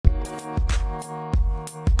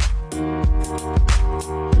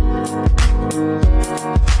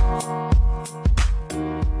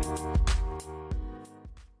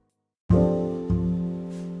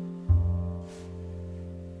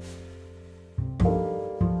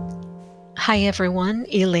Hi, everyone.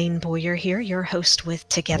 Elaine Boyer here, your host with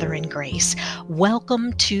Together in Grace.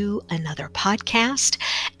 Welcome to another podcast,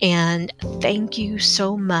 and thank you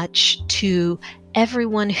so much to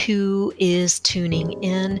everyone who is tuning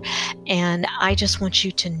in. And I just want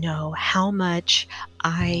you to know how much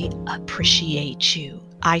I appreciate you.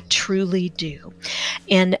 I truly do.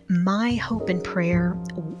 And my hope and prayer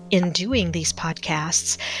in doing these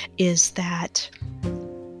podcasts is that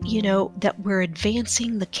that we're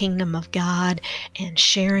advancing the kingdom of God and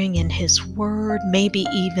sharing in His Word, maybe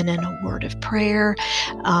even in a word of prayer,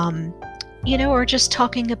 or just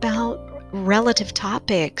talking about relative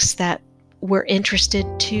topics that we're interested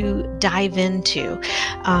to dive into.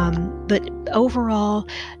 But overall,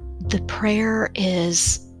 the prayer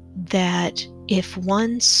is that if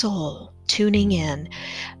one soul tuning in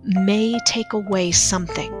may take away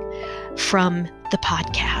something from the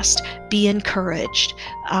podcast, be encouraged,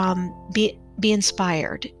 be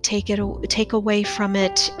inspired, take away from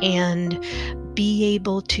it, and be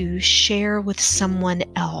able to share with someone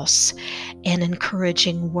else an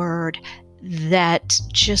encouraging word that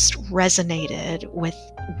just resonated with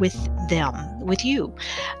them, with you,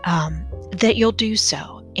 that you'll do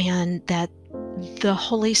so, and that the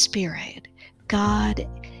Holy Spirit, God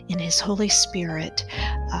in His Holy Spirit,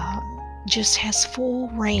 just has full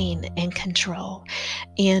reign and control,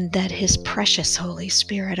 and that His precious Holy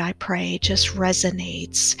Spirit, I pray, just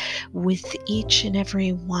resonates with each and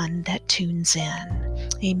every one that tunes in.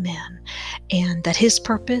 Amen. And that His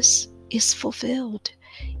purpose is fulfilled,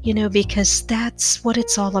 because that's what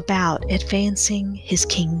it's all about: advancing His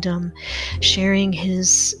kingdom, sharing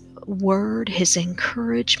His word, His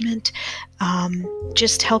encouragement,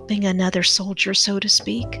 just helping another soldier, so to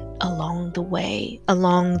speak, along the way,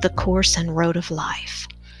 along the course and road of life.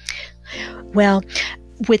 Well,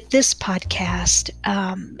 with this podcast,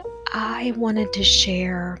 I wanted to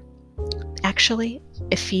share actually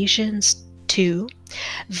Ephesians 2,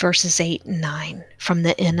 verses 8 and 9 from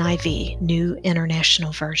the NIV, New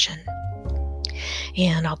International Version.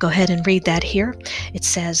 And I'll go ahead and read that here. It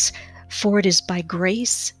says, "For it is by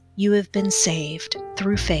grace you have been saved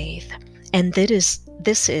through faith, and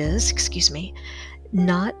this is,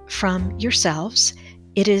 not from yourselves.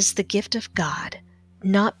 It is the gift of God,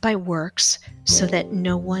 not by works, so that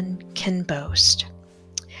no one can boast."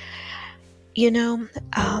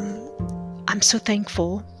 I'm so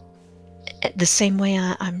thankful, the same way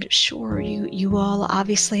I'm sure you all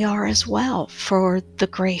obviously are as well, for the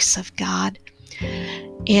grace of God.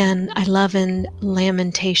 And I love in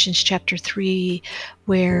Lamentations chapter 3,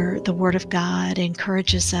 where the Word of God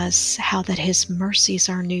encourages us how that His mercies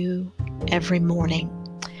are new every morning.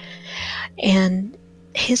 And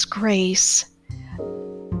His grace,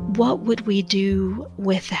 what would we do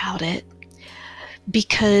without it?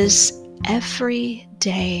 Because every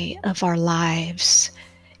day of our lives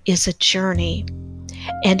is a journey.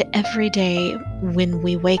 And every day when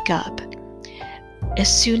we wake up, as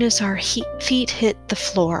soon as our feet hit the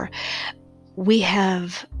floor, we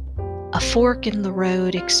have a fork in the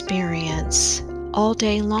road experience all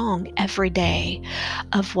day long, every day,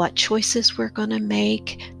 of what choices we're going to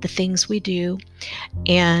make, the things we do,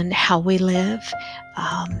 and how we live,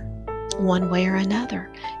 one way or another.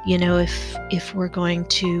 If we're going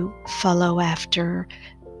to follow after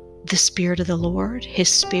the Spirit of the Lord, His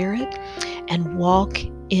Spirit, and walk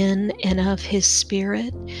in and of His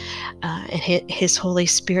Spirit, and His Holy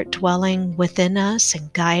Spirit dwelling within us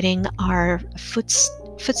and guiding our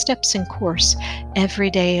footsteps and course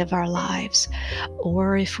every day of our lives.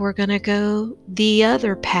 Or if we're going to go the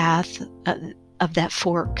other path of that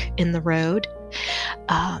fork in the road,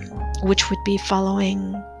 which would be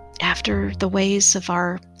following after the ways of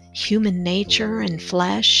our human nature and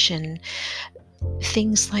flesh and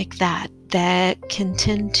things like that can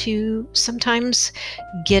tend to sometimes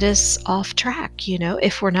get us off track,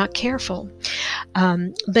 if we're not careful.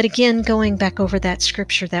 But again, going back over that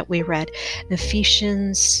scripture that we read,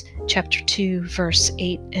 Ephesians chapter 2, verse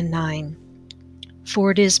 8 and 9. "For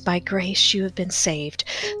it is by grace you have been saved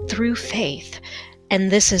through faith, and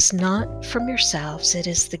this is not from yourselves, it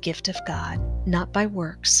is the gift of God, not by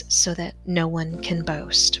works, so that no one can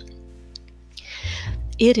boast."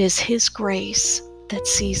 It is His grace that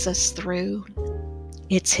sees us through.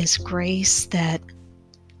 It's His grace that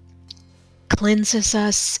cleanses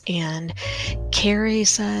us and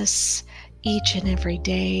carries us each and every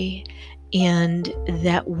day, and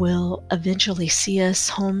that will eventually see us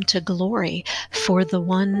home to glory for the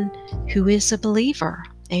one who is a believer.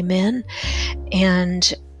 Amen.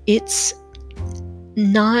 And it's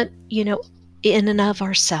not, in and of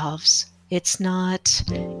ourselves. It's not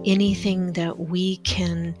anything that we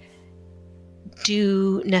can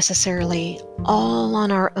do necessarily all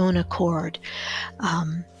on our own accord.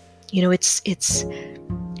 It's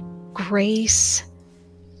grace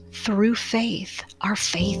through faith, our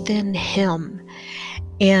faith in Him.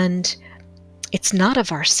 And it's not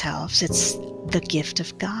of ourselves, it's the gift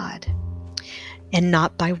of God. And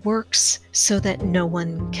not by works, so that no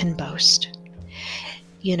one can boast.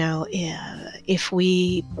 If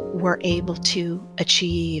we were able to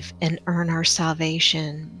achieve and earn our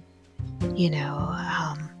salvation,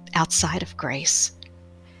 outside of grace,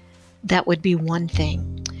 that would be one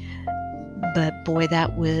thing. But boy,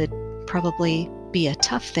 that would probably be a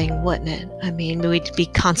tough thing, wouldn't it? I mean, we'd be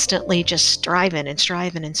constantly just striving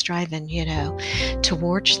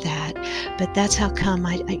towards that. But that's how come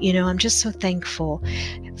I'm just so thankful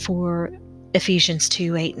for Ephesians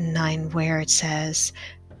 2:8-9, where it says,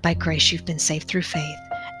 by grace you've been saved through faith,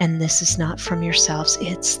 and this is not from yourselves,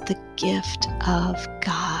 it's the gift of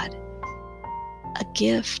God. A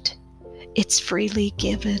gift. It's freely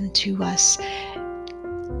given to us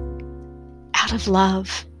out of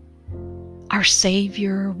love. Our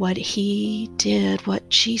Savior, what He did, what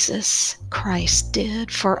Jesus Christ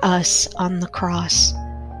did for us on the cross.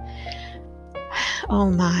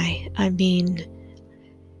 Oh my,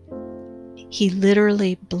 He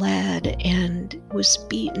literally bled and was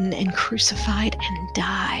beaten and crucified and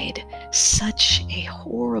died such a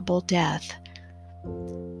horrible death,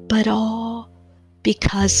 but all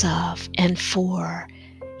because of and for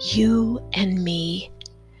you and me.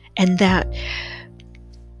 And that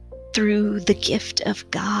through the gift of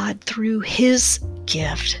God, through His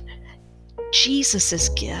gift, Jesus's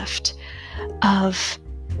gift of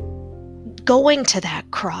going to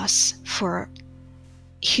that cross for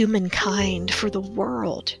humankind, for the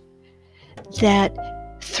world, that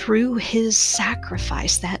through His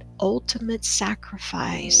sacrifice, that ultimate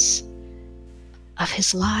sacrifice of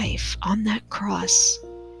His life on that cross,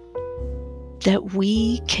 that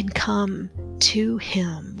we can come to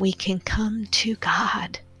Him, we can come to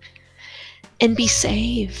God and be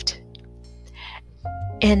saved.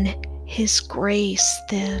 And His grace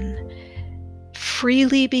then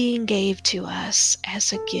freely being gave to us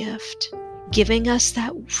as a gift, giving us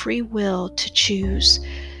that free will to choose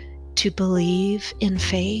to believe in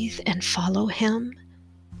faith and follow Him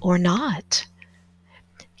or not.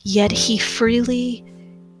 Yet He freely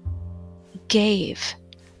gave,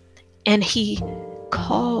 and He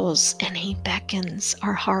calls and He beckons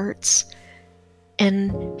our hearts.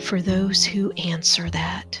 And for those who answer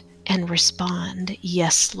that and respond,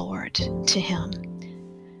 yes, Lord, to Him,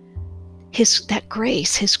 His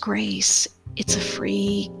grace, it's a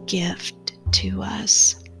free gift to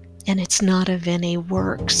us. And it's not of any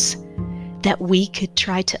works that we could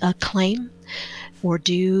try to acclaim or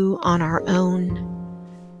do on our own.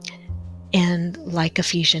 And like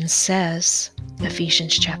Ephesians says,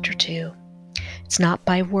 Ephesians chapter 2, it's not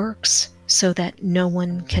by works, so that no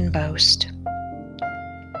one can boast.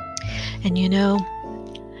 And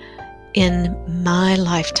in my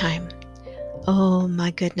lifetime, oh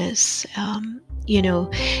my goodness,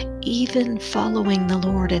 even following the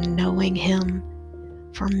Lord and knowing Him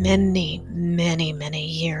for many, many, many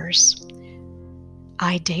years,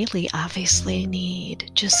 I daily obviously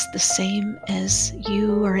need, just the same as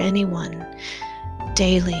you or anyone,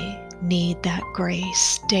 daily need that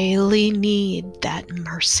grace, daily need that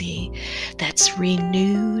mercy that's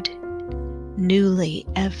renewed newly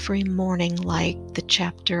every morning, like the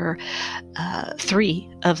chapter 3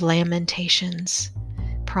 of Lamentations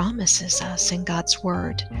promises us in God's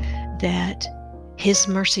Word, that His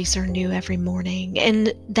mercies are new every morning.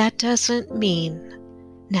 And that doesn't mean,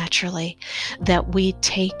 naturally, that we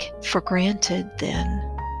take for granted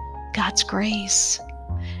then God's grace,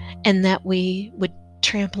 and that we would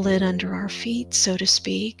trample it under our feet, so to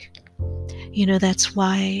speak. That's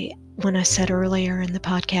why when I said earlier in the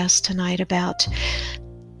podcast tonight about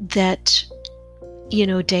that,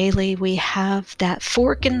 daily we have that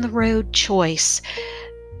fork in the road choice,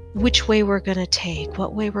 which way we're going to take,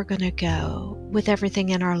 what way we're going to go with everything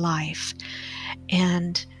in our life.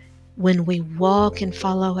 And when we walk and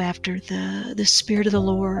follow after the Spirit of the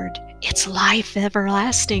Lord, it's life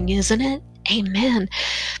everlasting, isn't it? Amen.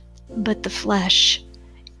 But the flesh,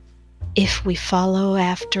 if we follow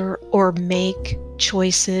after or make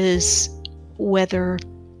choices, whether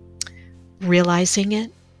realizing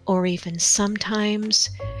it or even sometimes,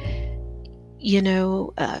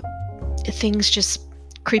 things just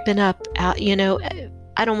creeping up out,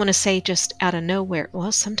 I don't want to say just out of nowhere.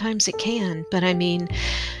 Well, sometimes it can, but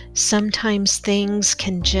sometimes things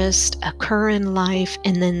can just occur in life,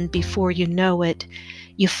 and then before you know it,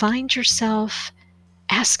 you find yourself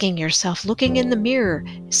asking yourself, looking in the mirror,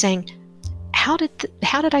 saying, how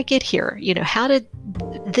did I get here? How did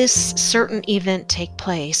this certain event take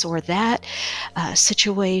place, or that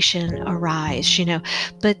situation arise?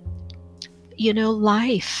 But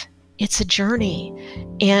life, it's a journey.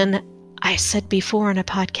 And I said before in a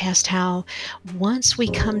podcast how once we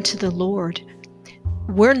come to the Lord,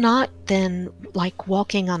 we're not then like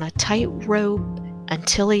walking on a tightrope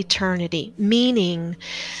until eternity. Meaning,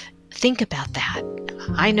 think about that.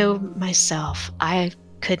 I know myself, I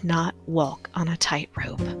could not walk on a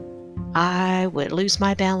tightrope. I would lose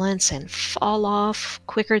my balance and fall off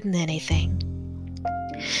quicker than anything.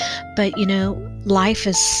 But life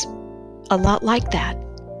is a lot like that.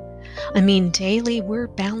 I mean, daily we're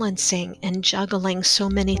balancing and juggling so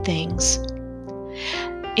many things.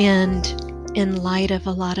 And in light of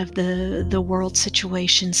a lot of the world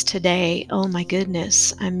situations today, oh my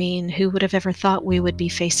goodness, I mean, who would have ever thought we would be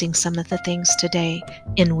facing some of the things today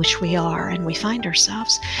in which we are and we find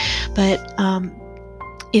ourselves? But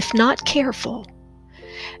if not careful,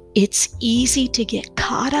 it's easy to get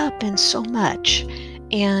caught up in so much,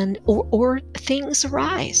 and or things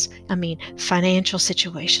arise. I mean, financial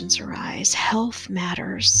situations arise, health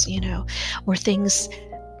matters, or things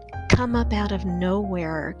come up out of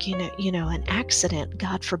nowhere, an accident,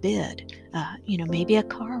 God forbid, maybe a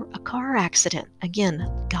car accident, again,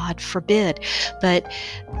 God forbid,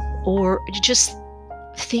 or just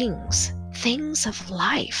things of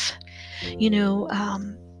life.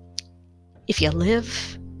 If you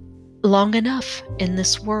live long enough in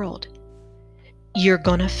this world, you're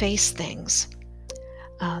gonna face things.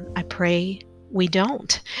 I pray we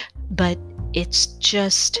don't, but it's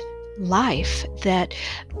just life that,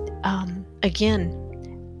 again,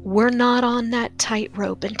 we're not on that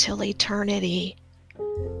tightrope until eternity.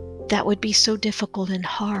 That would be so difficult and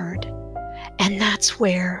hard. And that's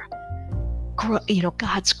where,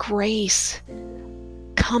 God's grace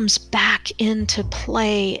comes back into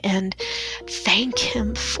play, and thank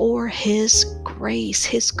Him for His grace,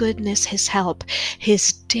 His goodness, His help,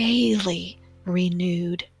 His daily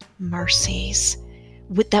renewed mercies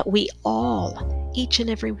that we all, each and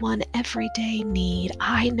every one, every day need.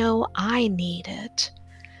 I know I need it.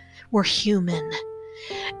 We're human.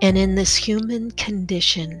 And in this human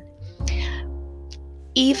condition,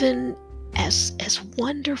 even as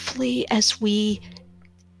wonderfully as we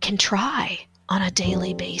can try on a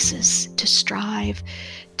daily basis to strive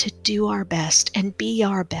to do our best and be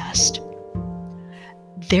our best,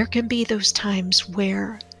 there can be those times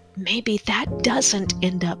where maybe that doesn't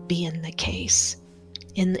end up being the case.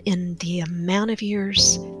 In the amount of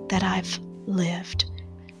years that I've lived,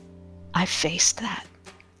 I've faced that.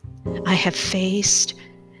 I have faced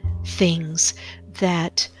things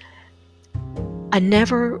that I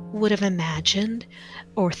never would have imagined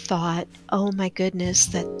or thought, oh my goodness,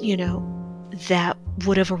 that, that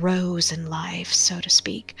would have arose in life, so to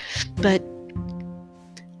speak. But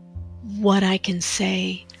what I can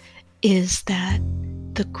say is that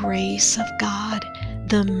the grace of God,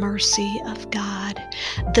 the mercy of God,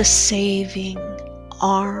 the saving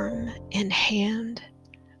arm and hand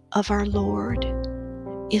of our Lord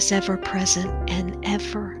is ever present and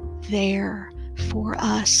ever there for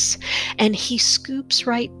us. And He scoops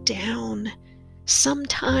right down,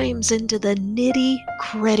 sometimes into the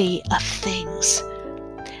nitty-gritty of things,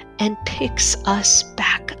 and picks us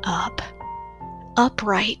back up,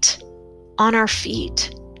 upright on our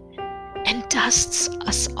feet, and dusts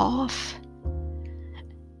us off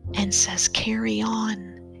and says, carry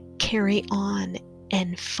on,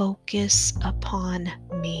 and focus upon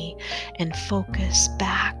me, and focus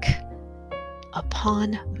back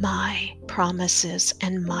upon my promises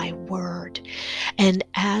and my word. And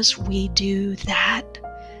as we do that,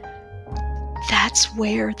 that's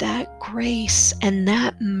where that grace and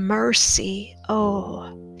that mercy,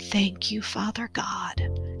 oh, thank you, Father God,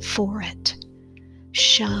 for it,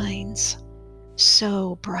 shines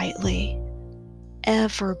so brightly,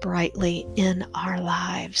 ever brightly in our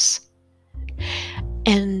lives.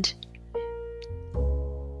 And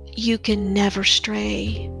you can never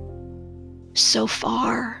stray so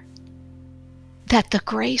far that the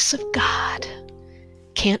grace of God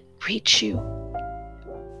can't reach you.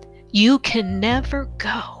 You can never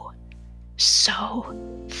go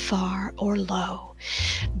so far or low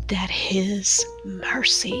that His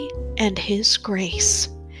mercy and His grace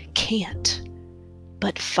can't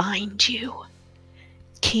but find you,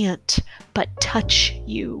 can't but touch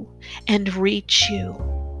you and reach you.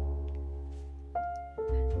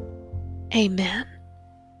 Amen.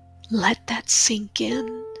 Let that sink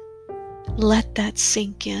in. Let that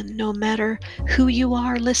sink in. No matter who you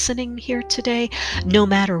are listening here today, no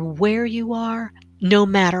matter where you are, No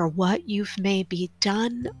matter what you've maybe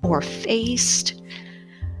done or faced,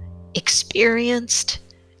 experienced,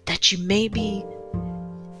 that you maybe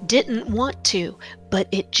didn't want to,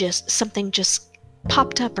 but something just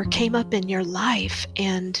popped up or came up in your life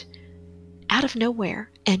and out of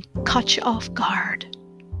nowhere and caught you off guard.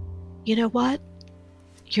 You know what?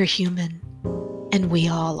 You're human, and we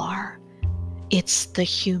all are. It's the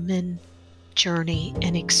human journey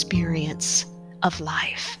and experience of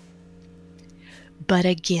life. But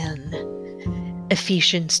again,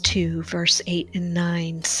 Ephesians 2 verse 8 and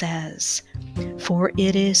 9 says, "For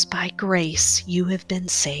it is by grace you have been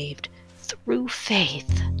saved through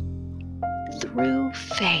faith." Through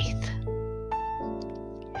faith.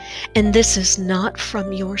 And this is not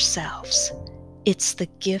from yourselves. It's the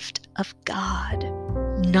gift of God,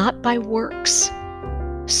 not by works,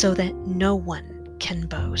 so that no one can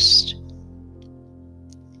boast.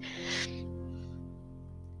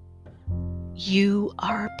 You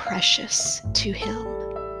are precious to Him.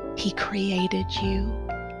 He created you.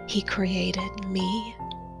 He created me.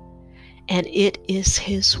 And it is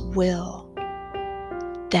His will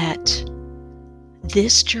that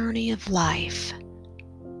this journey of life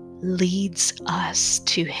leads us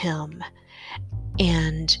to Him.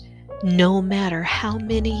 And no matter how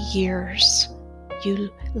many years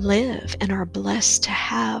you live and are blessed to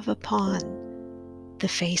have upon the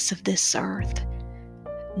face of this earth,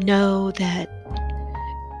 know that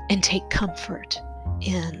and take comfort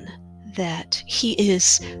in that He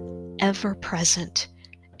is ever present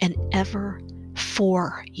and ever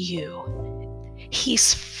for you.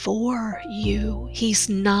 He's for you. He's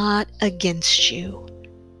not against you.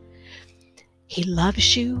 He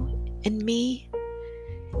loves you and me.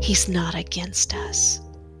 He's not against us.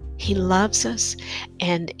 He loves us,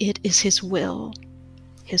 and it is His will.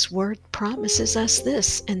 His word promises us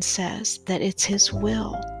this and says that it's His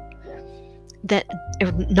will, that,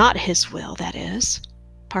 or not His will, that is,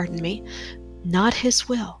 pardon me, not His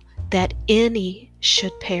will that any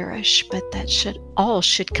should perish, but that all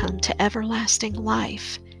should come to everlasting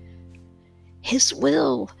life. His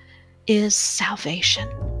will is salvation.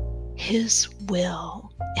 His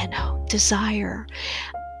will and desire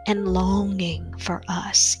and longing for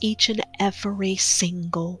us, each and every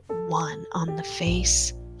single one on the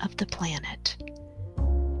face of the planet,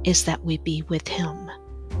 is that we be with Him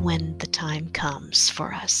when the time comes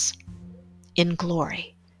for us, in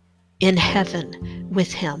glory, in heaven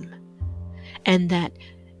with Him, and that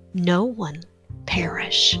no one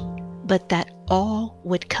perish, but that all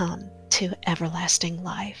would come to everlasting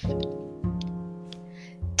life.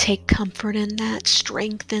 Take comfort in that,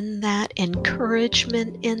 strength in that,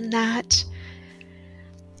 encouragement in that.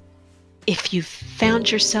 If you've found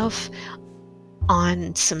yourself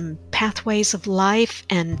on some pathways of life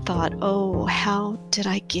and thought, oh, how did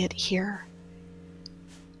I get here?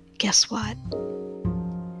 Guess what?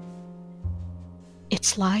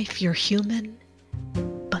 It's life, you're human,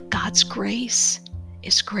 but God's grace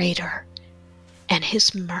is greater, and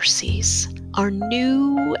His mercies are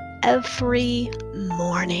new every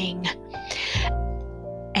morning.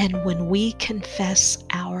 And when we confess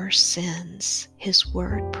our sins, His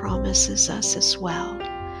word promises us as well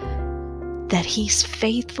that He's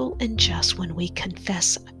faithful and just when we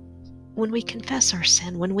confess our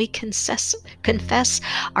sin, when we confess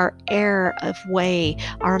our error of way,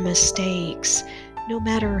 our mistakes, no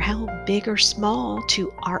matter how big or small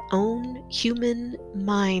to our own human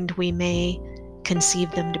mind we may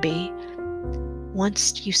conceive them to be.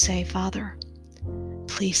 Once you say, Father,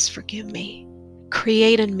 please forgive me.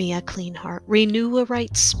 Create in me a clean heart. Renew a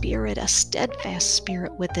right spirit, a steadfast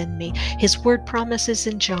spirit within me. His word promises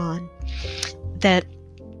in John, that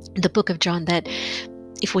the book of John, that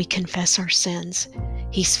if we confess our sins,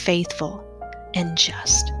 He's faithful and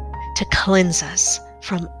just to cleanse us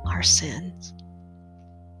from our sins.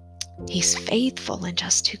 He's faithful and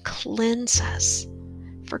just to cleanse us,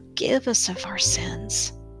 forgive us of our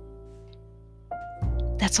sins.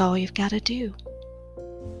 That's all you've got to do.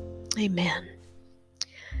 Amen.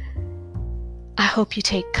 I hope you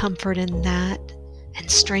take comfort in that and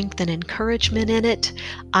strength and encouragement in it.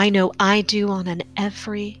 I know I do on an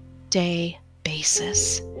everyday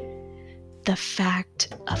basis. The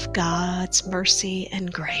fact of God's mercy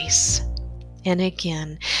and grace. And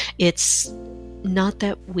again, it's not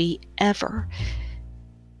that we ever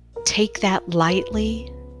take that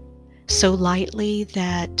lightly, so lightly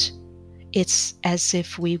that it's as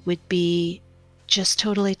if we would be just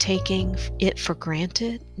totally taking it for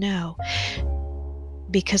granted. No,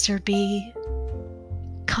 because there'd be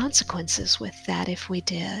consequences with that if we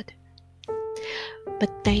did.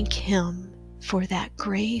 But thank Him for that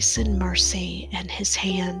grace and mercy and his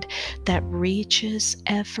hand that reaches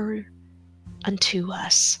ever unto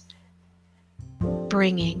us,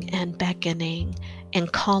 bringing and beckoning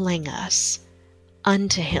and calling us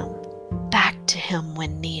unto him, back to him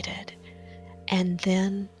when needed, and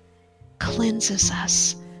then cleanses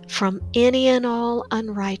us from any and all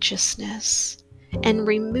unrighteousness and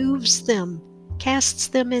removes them, casts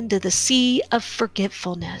them into the sea of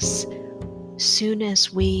forgetfulness. Soon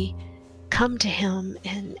as we come to him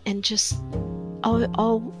and just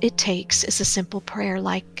all it takes is a simple prayer,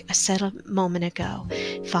 like I said a moment ago.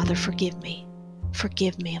 Father, forgive me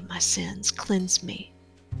of my sins, cleanse me,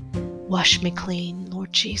 wash me clean,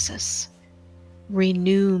 Lord Jesus,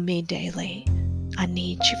 renew me daily. I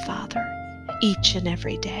need you, Father, each and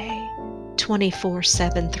every day,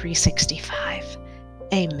 24/7, 365.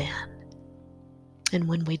 Amen. And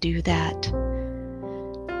when we do that,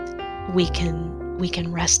 we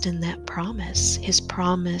can rest in that promise. His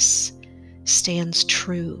promise stands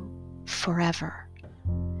true forever.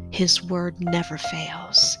 His word never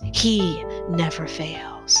fails. He never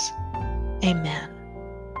fails. Amen.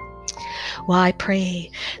 Well, I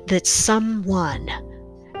pray that someone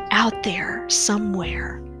out there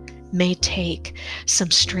somewhere may take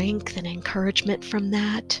some strength and encouragement from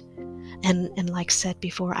that. And like I said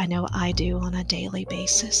before, I know I do on a daily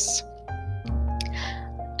basis.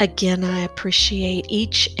 Again, I appreciate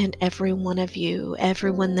each and every one of you,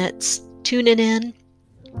 everyone that's tuning in.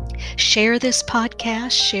 Share this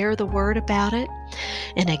podcast, share the word about it.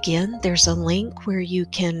 And again, there's a link where you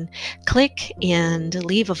can click and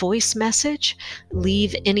leave a voice message,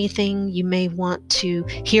 leave anything you may want to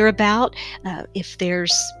hear about. If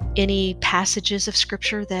there's any passages of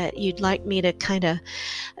scripture that you'd like me to kind of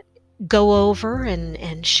go over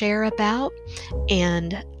and share about,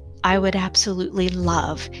 and I would absolutely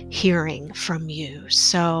love hearing from you.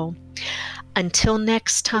 So until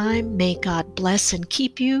next time, may God bless and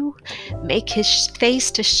keep you, make his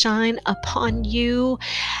face to shine upon you,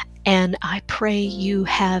 and I pray you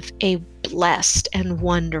have a blessed and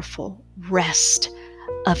wonderful rest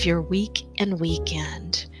of your week and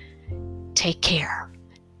weekend. Take care.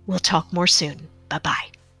 We'll talk more soon.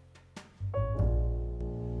 Bye-bye.